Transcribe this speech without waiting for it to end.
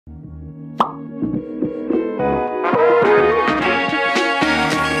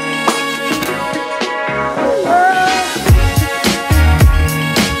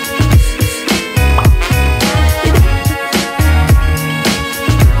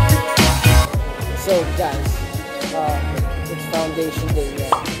So guys, it's foundation day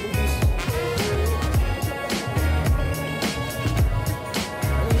now.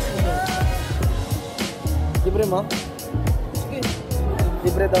 Libre mo? Sige.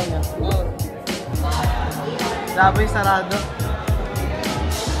 Libre daw niya. Oo. Sabi sarado.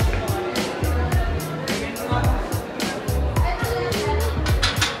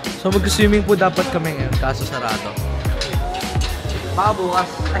 So mag-swimming po dapat kami ngayon, kaso sarado. Baka bukas.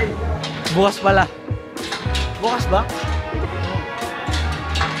 Ay. Bukas pala. Bukas ba?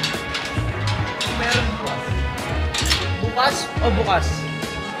 Meron bukas. Bukas o bukas?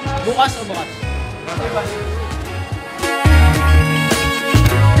 Bukas o bukas? Diba?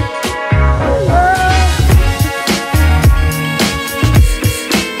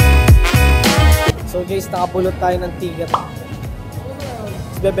 So guys, nakapulot tayo ng ticket.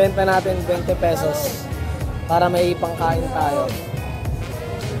 Bebenta natin 20 pesos para may pangkain tayo.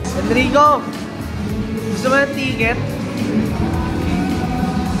 Enrico! Gusto mo ng ticket?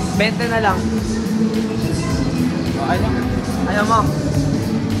 20 na lang. Ayaw mo?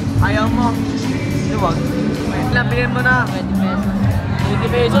 Ayaw mo? Diba? Ilan, bilhin mo na. 20 pesos.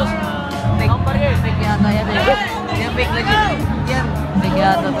 20 pesos? Ang barrier. Fake yata yan eh. Yan fake legit. Yan. Fake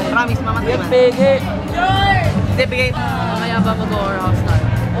yata to. Promise, mamatay man. Yan fake. Hindi, bigay. Mamaya ba mag-overhouse tayo?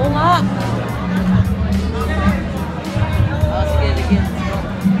 Oo nga! Sige, sige.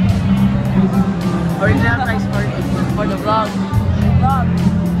 Original price For the vlog.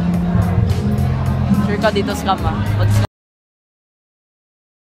 Sure ka dito scam ah.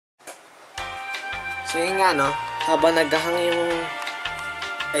 So yun nga no, habang naghahang yung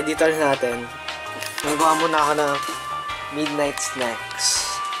editor natin, nagawa muna ako ng midnight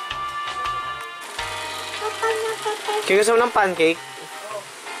snacks. Kaya gusto mo ng pancake?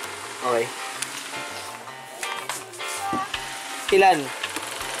 Okay. Ilan?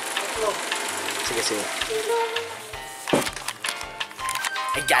 Sige, sige.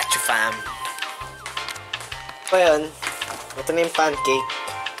 I got you, fam. So yun, ito na yung pancake.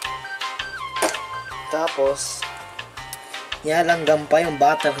 Tapos, nilalanggam pa yung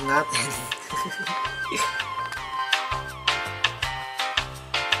butter natin.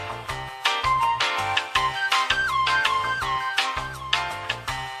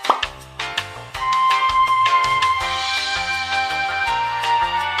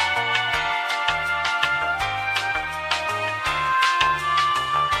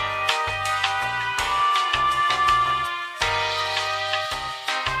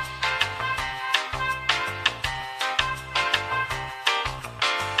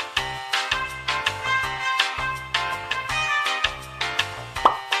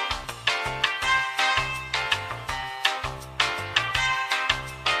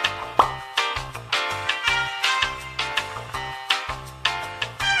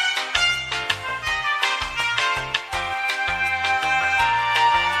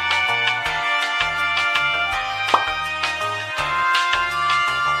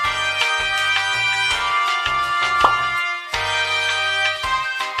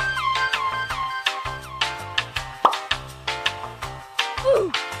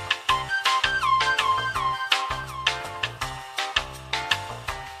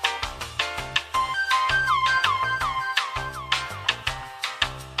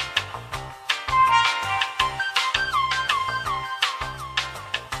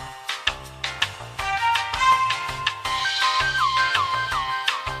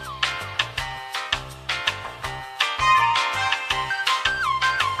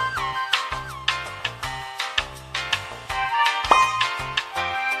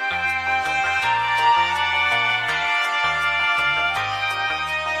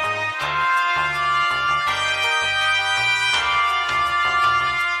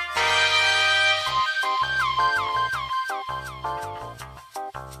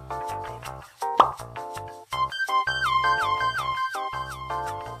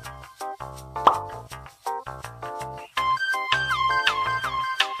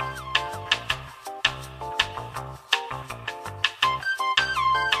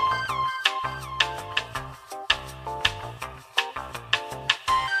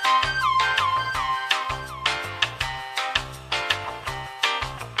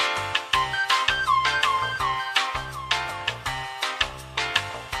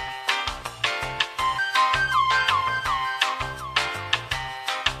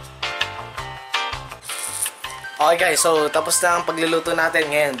 Okay guys, so tapos na ang pagluluto natin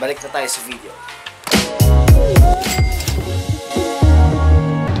ngayon. Balik na tayo sa video.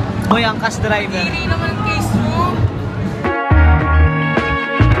 Boy, ang cash driver. Hindi naman case mo.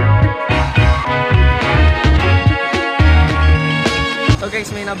 So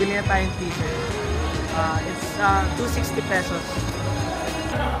guys, may nabili na tayong t-shirt. It's 260 pesos.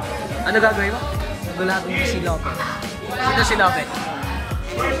 Ano gagawin mo? Gulatin mo si Lopez. Sino si Lopez?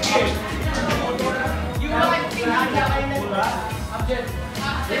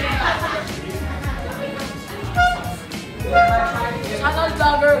 Channel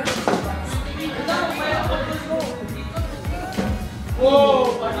vlogger!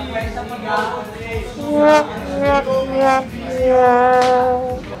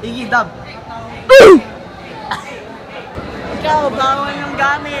 Iggy dub. Ikaw, bawal yung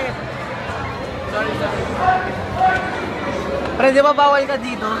gamit. Sorry. Pero di ba bawal ka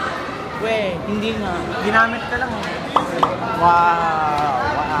dito? We, hindi nga. Ginamit ka lang eh.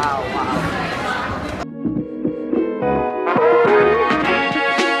 Wow.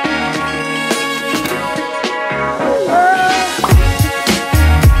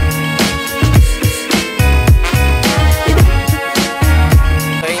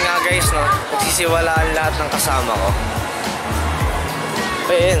 Nagsisiwalaan lahat ng kasama ko.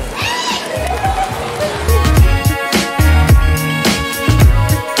 Ayun.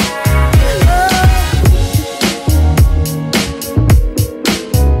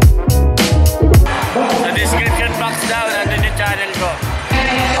 Sa description box daw, nandun yung channel ko.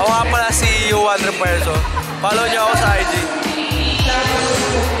 Ako nga pala si Juan Repuerzo. Follow niyo ako sa IG.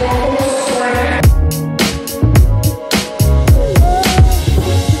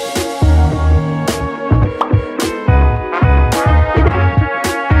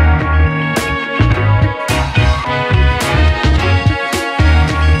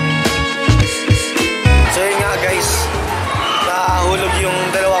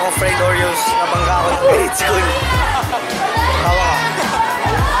 School. Tawa ka.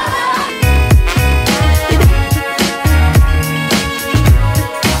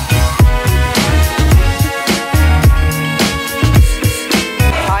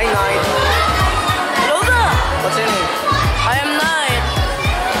 Hi, Knight. Hello ka! What's your name? I am Knight.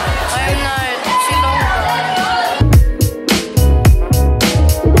 Silong ka.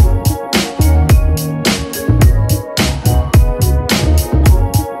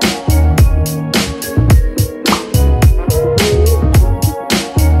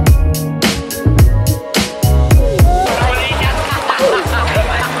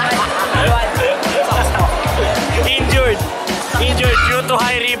 Injured due to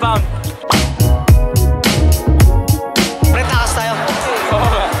high rebound. Pre, takas tayo.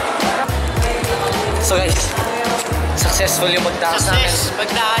 So guys, successful yung magtakas namin.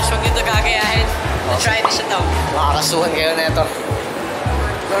 Pagtakas, huwag nito gagayahin. Try this ito. Makakasuhan kayo na ito.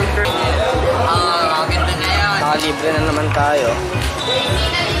 Ganda na yan. Nakalibre na naman tayo.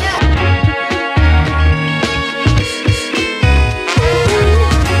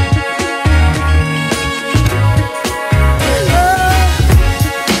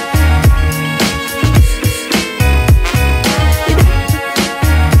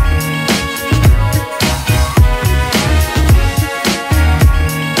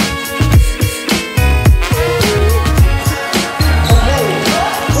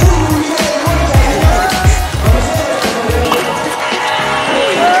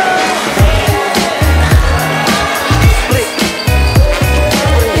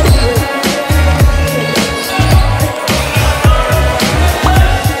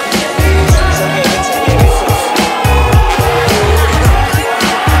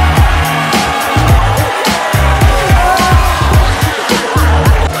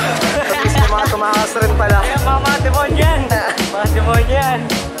 Yan!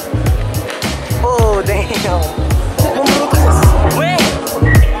 Oh, damn. Bumrutas. Weh!